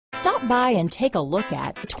Stop by and take a look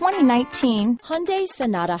at the 2019 Hyundai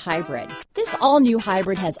Sonata Hybrid. This all-new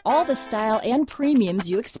hybrid has all the style and premiums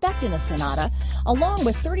you expect in a Sonata, along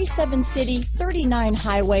with 37 city, 39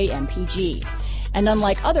 highway MPG. And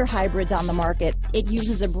unlike other hybrids on the market, it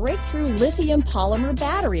uses a breakthrough lithium polymer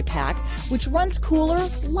battery pack, which runs cooler,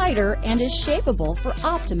 lighter, and is shapeable for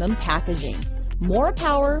optimum packaging. More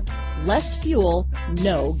power, less fuel,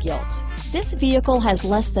 no guilt. This vehicle has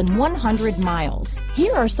less than 100 miles.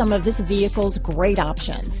 Here are some of this vehicle's great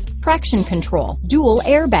options: traction control, dual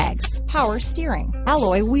airbags, power steering,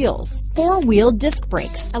 alloy wheels, four-wheel disc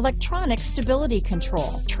brakes, electronic stability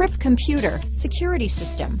control, trip computer, security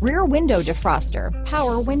system, rear window defroster,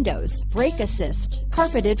 power windows, brake assist,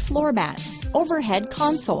 carpeted floor mats, overhead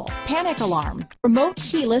console, panic alarm, remote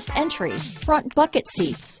keyless entry, front bucket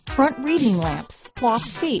seats, front reading lamps, cloth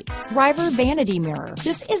seats, driver vanity mirror.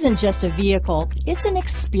 This isn't just a vehicle, it's an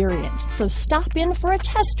experience. So stop in for a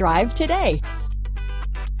test drive today.